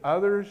will lead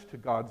others to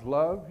God's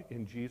love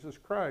in Jesus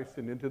Christ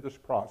and into this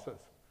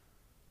process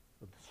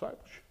of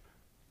discipleship.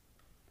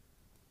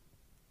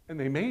 And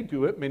they may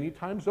do it many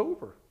times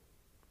over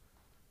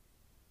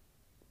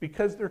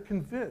because they're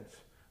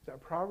convinced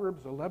that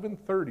Proverbs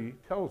 11:30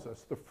 tells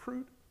us the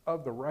fruit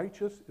of the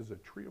righteous is a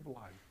tree of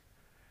life,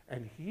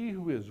 and he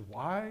who is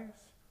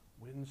wise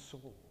wins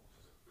souls.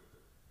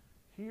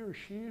 He or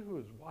she who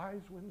is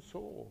wise wins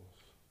souls.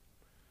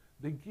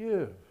 They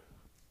give.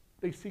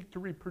 They seek to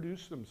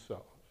reproduce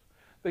themselves.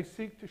 They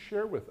seek to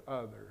share with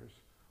others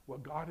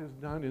what God has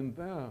done in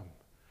them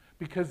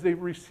because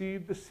they've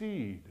received the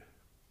seed,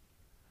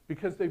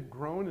 because they've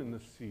grown in the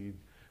seed.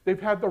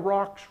 They've had the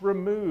rocks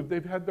removed.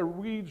 They've had the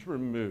weeds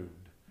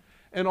removed.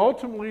 And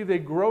ultimately, they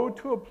grow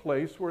to a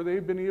place where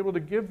they've been able to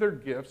give their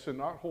gifts and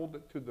not hold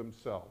it to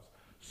themselves.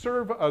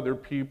 Serve other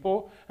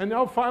people. And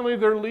now finally,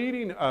 they're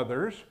leading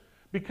others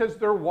because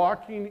they're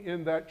walking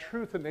in that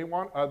truth and they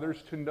want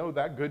others to know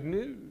that good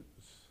news.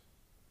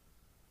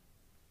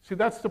 See,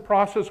 that's the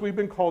process we've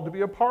been called to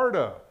be a part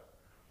of.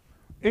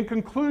 In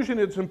conclusion,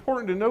 it's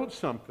important to note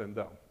something,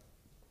 though.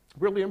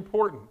 Really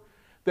important.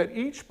 That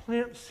each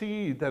plant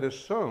seed that is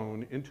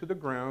sown into the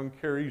ground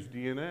carries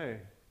DNA.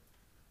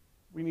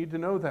 We need to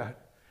know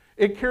that.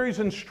 It carries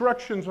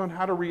instructions on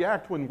how to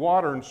react when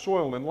water and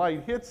soil and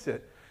light hits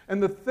it.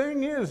 And the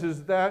thing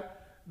is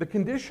that the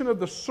condition of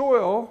the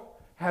soil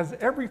has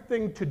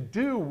everything to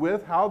do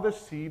with how the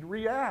seed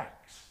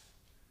reacts.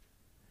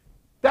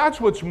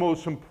 That's what's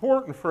most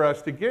important for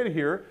us to get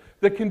here.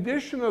 The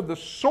condition of the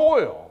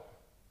soil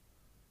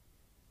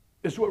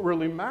is what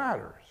really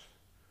matters.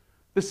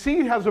 The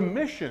seed has a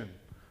mission.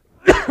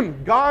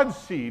 God's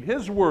seed,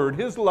 his word,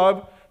 his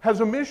love has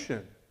a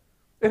mission.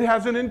 It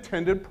has an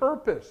intended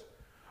purpose.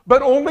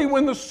 But only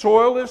when the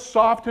soil is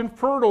soft and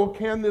fertile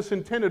can this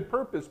intended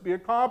purpose be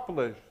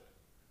accomplished.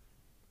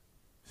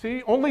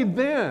 See, only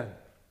then.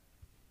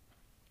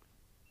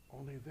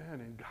 Only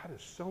then. And God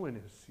is sowing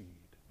his seed.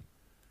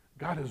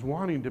 God is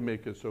wanting to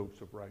make us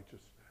oaks of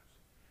righteousness.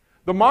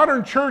 The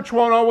modern church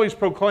won't always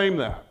proclaim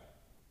that.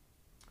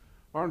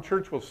 Modern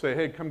church will say,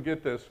 hey, come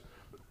get this,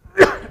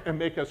 and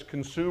make us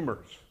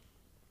consumers.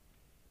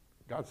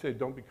 God said,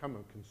 don't become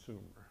a consumer.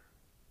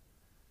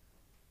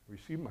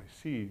 Receive my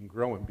seed and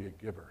grow and be a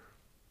giver.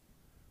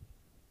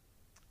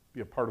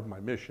 Be a part of my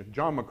mission.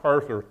 John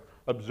MacArthur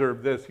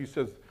observed this. He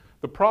says,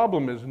 the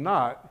problem is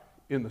not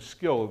in the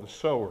skill of the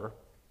sower.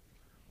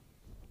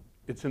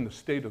 It's in the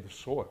state of the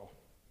soil.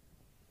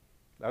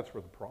 That's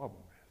where the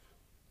problem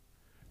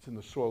is. It's in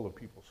the soil of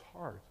people's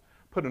hearts.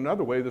 Put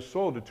another way, the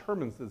soil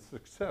determines the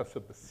success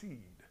of the seed.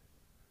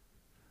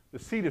 The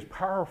seed is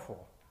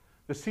powerful.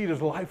 The seed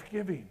is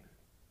life-giving.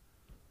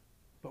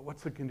 But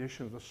what's the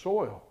condition of the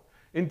soil?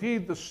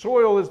 Indeed, the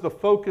soil is the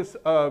focus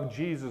of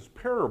Jesus'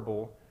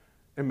 parable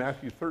in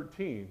Matthew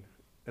 13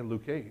 and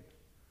Luke 8.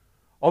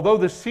 Although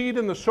the seed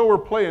and the sower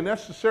play a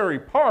necessary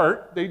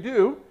part, they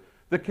do,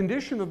 the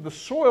condition of the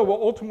soil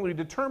will ultimately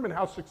determine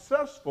how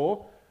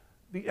successful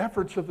the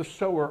efforts of the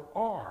sower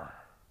are.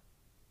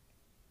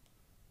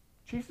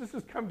 Jesus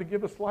has come to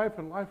give us life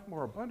and life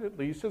more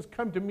abundantly. He says,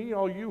 come to me,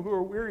 all you who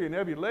are weary and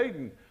heavy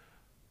laden.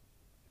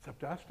 It's up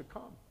to us to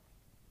come.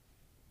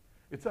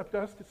 It's up to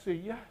us to say,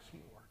 yes,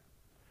 Lord.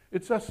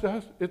 It's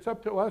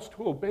up to us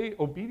to obey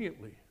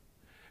obediently.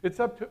 It's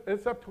up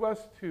to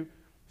us to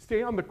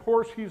stay on the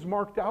course he's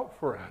marked out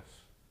for us.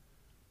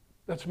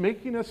 That's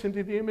making us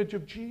into the image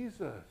of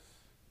Jesus.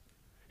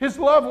 His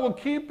love will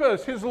keep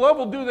us. His love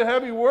will do the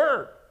heavy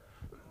work.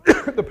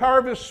 The power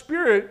of his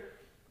Spirit,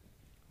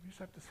 we just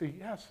have to say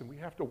yes, and we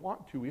have to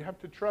want to. We have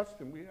to trust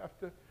him. We have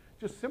to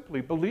just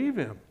simply believe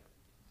him.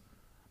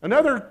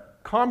 Another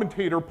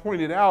commentator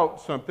pointed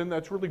out something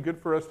that's really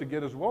good for us to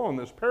get as well in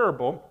this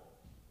parable.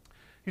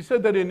 He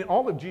said that in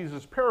all of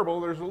Jesus' parable,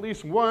 there's at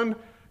least one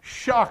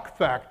shock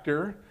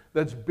factor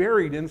that's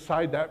buried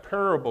inside that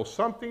parable,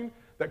 something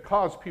that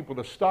caused people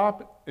to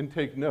stop and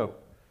take note.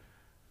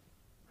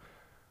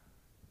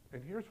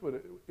 And here's what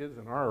it is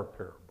in our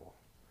parable.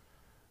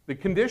 The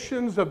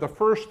conditions of the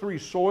first three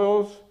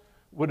soils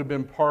would have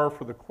been par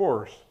for the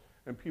course,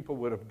 and people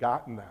would have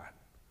gotten that.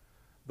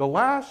 The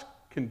last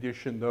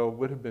condition, though,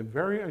 would have been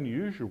very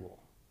unusual.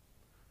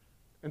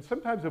 And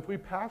sometimes if we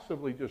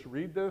passively just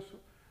read this,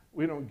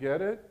 we don't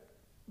get it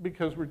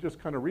because we're just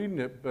kind of reading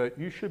it, but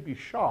you should be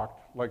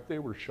shocked like they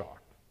were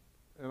shocked.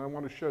 And I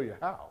want to show you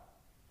how.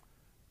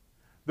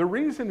 The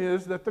reason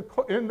is that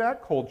in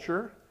that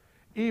culture,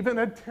 even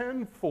a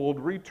tenfold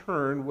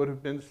return would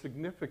have been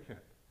significant.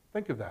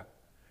 Think of that.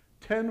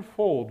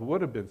 Tenfold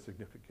would have been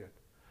significant.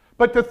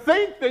 But to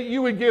think that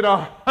you would get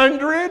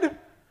 100,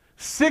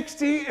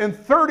 60, and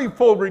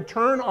 30-fold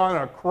return on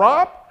a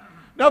crop,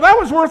 now that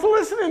was worth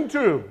listening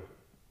to.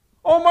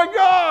 Oh my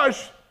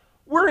gosh,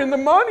 we're in the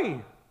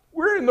money.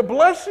 We're in the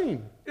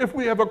blessing if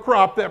we have a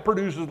crop that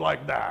produces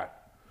like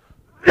that.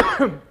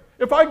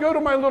 If I go to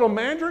my little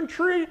mandarin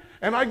tree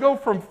and I go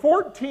from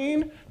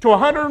 14 to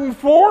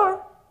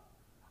 104,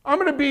 I'm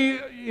going to be,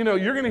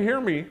 you're going to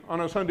hear me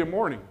on a Sunday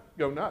morning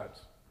go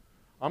nuts.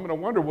 I'm going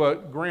to wonder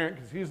what Grant,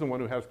 because he's the one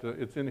who has to,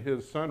 it's in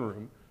his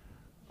sunroom,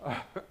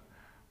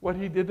 what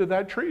he did to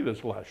that tree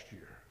this last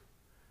year.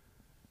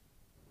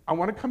 I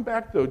want to come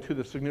back, though, to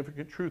the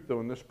significant truth, though,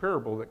 in this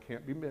parable that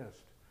can't be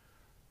missed.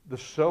 The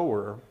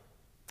sower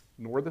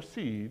nor the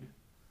seed,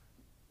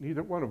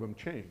 neither one of them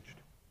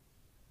changed.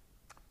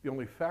 The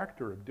only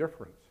factor of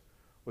difference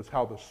was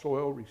how the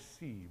soil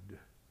received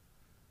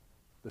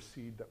the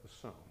seed that was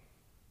sown.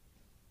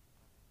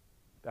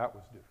 That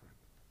was different.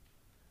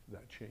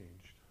 That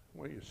changed.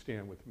 Why don't you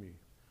stand with me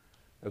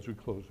as we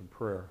close in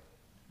prayer?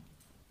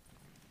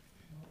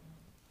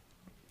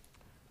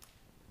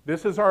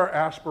 This is our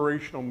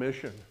aspirational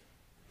mission.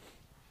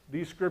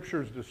 These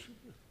scriptures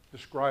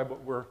describe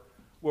what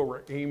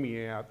we're aiming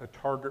at, the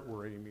target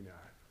we're aiming at.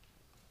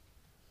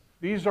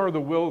 These are the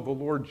will of the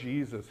Lord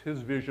Jesus, his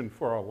vision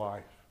for our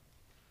life,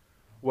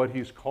 what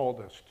he's called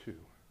us to.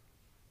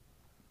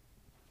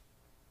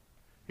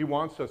 He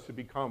wants us to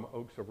become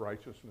oaks of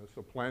righteousness,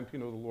 a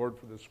planting of the Lord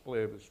for the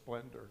display of his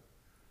splendor.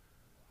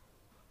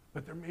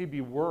 But there may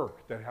be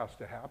work that has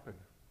to happen.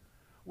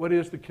 What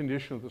is the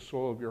condition of the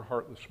soil of your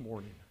heart this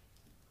morning?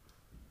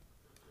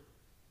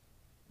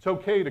 It's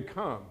okay to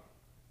come,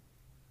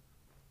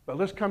 but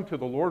let's come to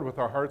the Lord with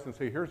our hearts and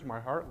say, here's my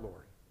heart,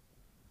 Lord.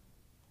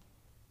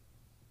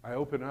 I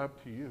open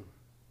up to you.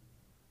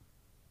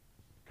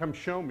 Come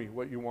show me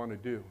what you want to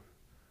do.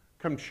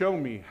 Come show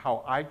me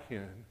how I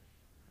can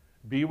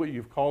be what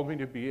you've called me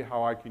to be,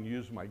 how I can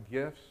use my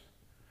gifts,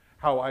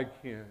 how I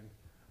can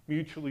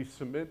mutually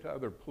submit to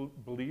other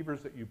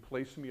believers that you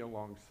place me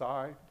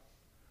alongside,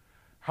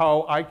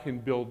 how I can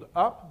build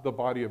up the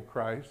body of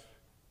Christ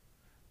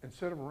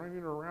instead of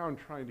running around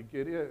trying to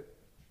get it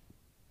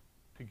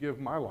to give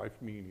my life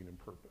meaning and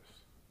purpose.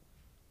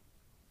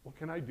 What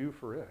can I do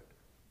for it?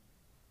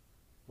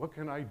 What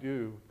can I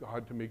do,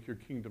 God, to make your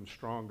kingdom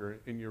stronger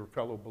and your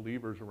fellow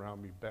believers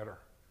around me better?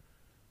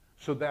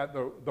 So that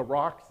the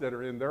rocks that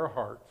are in their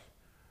hearts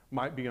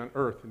might be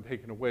unearthed and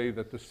taken away,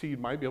 that the seed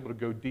might be able to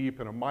go deep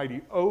and a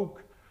mighty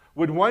oak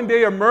would one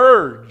day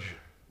emerge.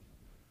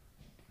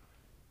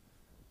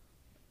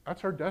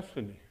 That's our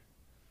destiny.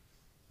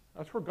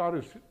 That's where God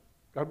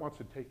wants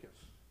to take us.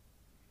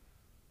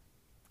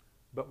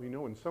 But we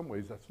know in some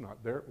ways that's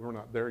not there. We're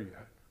not there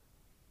yet.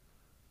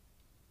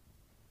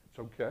 It's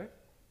okay.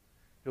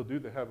 He'll do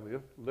the heavy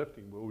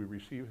lifting. Will we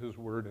receive his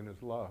word and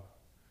his love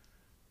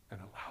and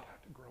allow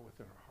that to grow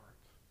within our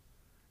hearts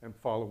and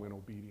follow in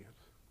obedience?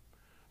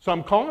 So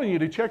I'm calling you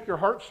to check your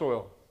heart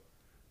soil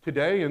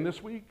today and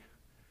this week.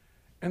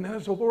 And then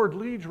as the Lord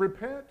leads,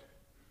 repent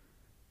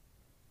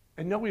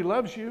and know he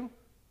loves you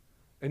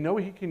and know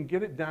he can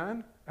get it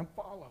done and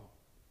follow.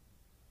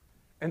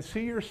 And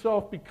see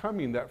yourself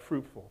becoming that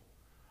fruitful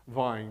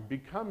vine,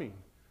 becoming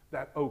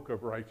that oak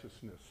of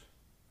righteousness.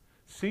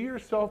 See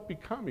yourself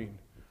becoming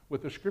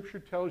what the scripture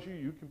tells you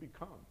you can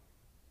become.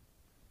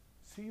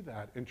 See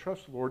that and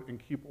trust the Lord and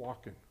keep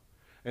walking.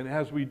 And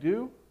as we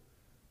do,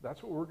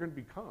 that's what we're going to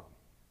become,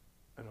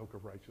 an oak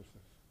of righteousness.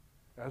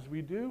 As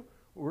we do,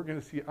 we're going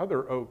to see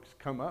other oaks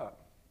come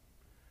up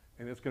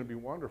and it's going to be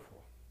wonderful.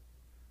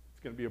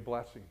 It's going to be a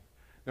blessing.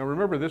 Now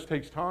remember, this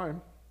takes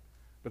time,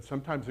 but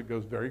sometimes it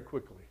goes very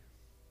quickly.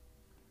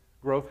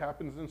 Growth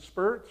happens in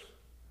spurts.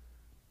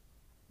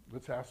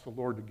 Let's ask the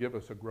Lord to give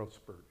us a growth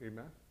spurt.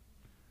 Amen?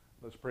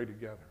 Let's pray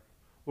together.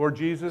 Lord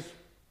Jesus,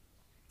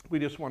 we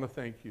just want to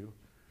thank you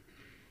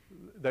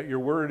that your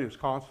word is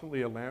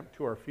constantly a lamp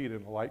to our feet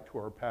and a light to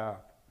our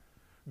path.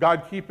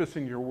 God, keep us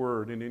in your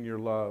word and in your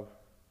love.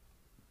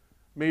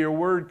 May your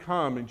word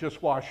come and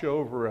just wash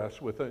over us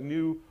with a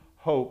new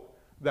hope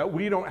that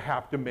we don't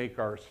have to make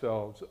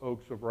ourselves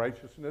oaks of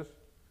righteousness.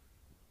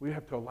 We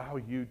have to allow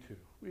you to.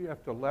 We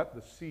have to let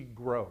the seed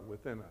grow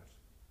within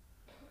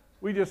us.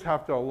 We just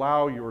have to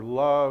allow your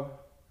love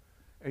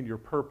and your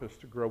purpose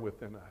to grow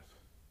within us.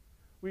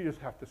 We just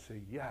have to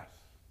say yes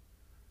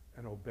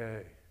and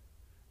obey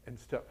and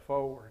step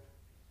forward.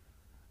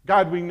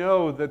 God, we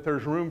know that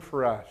there's room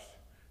for us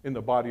in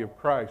the body of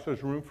Christ.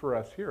 There's room for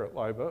us here at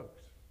Live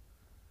Oaks.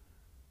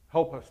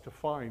 Help us to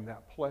find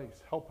that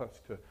place. Help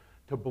us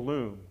to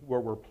bloom where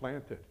we're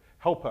planted.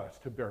 Help us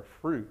to bear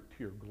fruit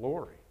to your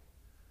glory.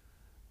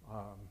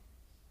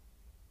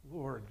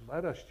 Lord,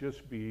 let us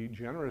just be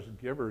generous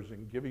givers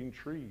and giving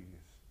trees,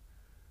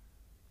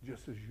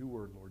 just as you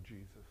were, Lord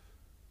Jesus.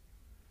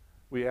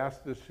 We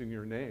ask this in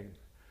your name.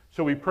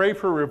 So we pray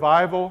for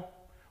revival.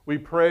 We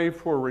pray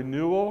for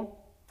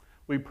renewal.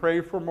 We pray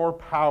for more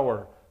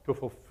power to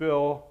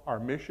fulfill our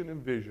mission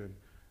and vision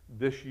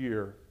this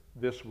year,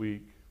 this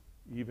week,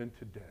 even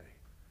today.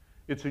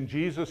 It's in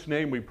Jesus'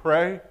 name we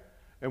pray,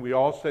 and we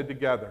all said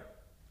together,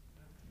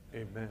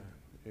 amen,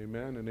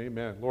 amen, and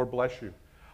amen. Lord bless you.